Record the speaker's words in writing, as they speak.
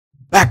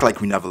Back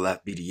like we never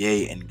left,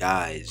 BDA, and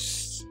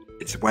guys,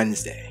 it's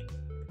Wednesday.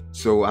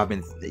 So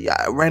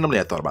randomly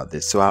I thought about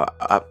this. So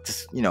I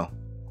just,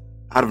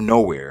 out of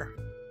nowhere,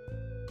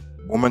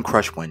 Woman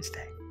Crush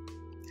Wednesday.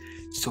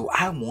 So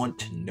I want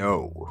to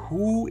know,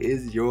 who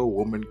is your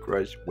Woman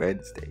Crush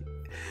Wednesday?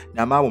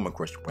 Now, my Woman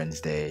Crush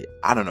Wednesday,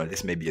 I don't know,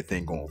 this may be a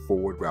thing going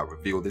forward where I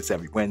reveal this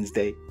every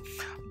Wednesday,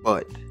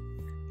 but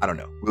I don't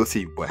know. We'll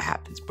see what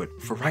happens. But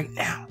for right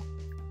now,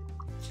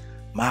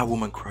 my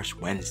Woman Crush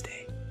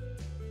Wednesday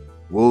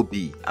will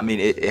be,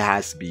 it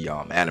has to be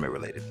anime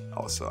related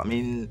also.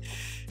 Anime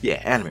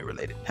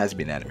related. It has to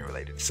be an anime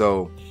related.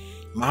 So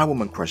my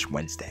Woman Crush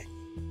Wednesday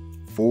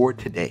for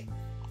today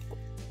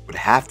would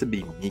have to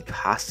be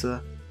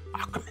Mikasa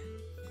Ackerman.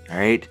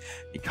 Alright?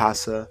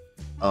 Mikasa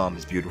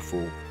is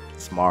beautiful,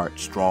 smart,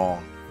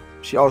 strong.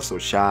 She also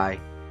shy,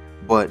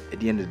 but at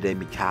the end of the day,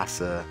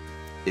 Mikasa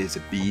is a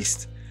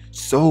beast.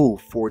 So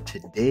for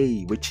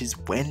today, which is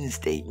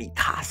Wednesday,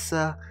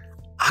 Mikasa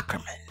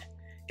Ackerman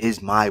is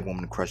my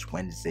Woman Crush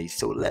Wednesday.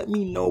 So let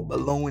me know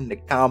below in the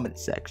comment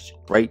section,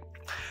 right?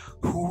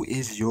 Who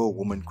is your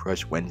Woman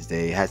Crush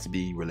Wednesday? It has to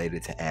be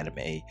related to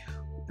anime.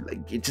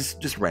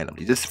 Just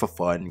randomly, just for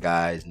fun,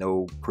 guys.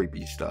 No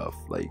creepy stuff.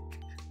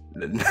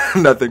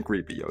 Nothing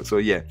creepy, yo. So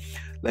yeah,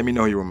 let me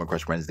know who your Woman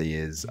Crush Wednesday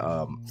is.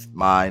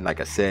 Mine, like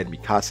I said,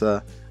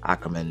 Mikasa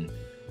Ackerman.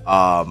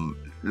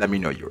 Let me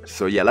know yours.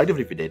 So yeah, like the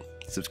video if you did.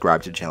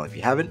 Subscribe to the channel if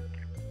you haven't.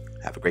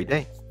 Have a great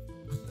day.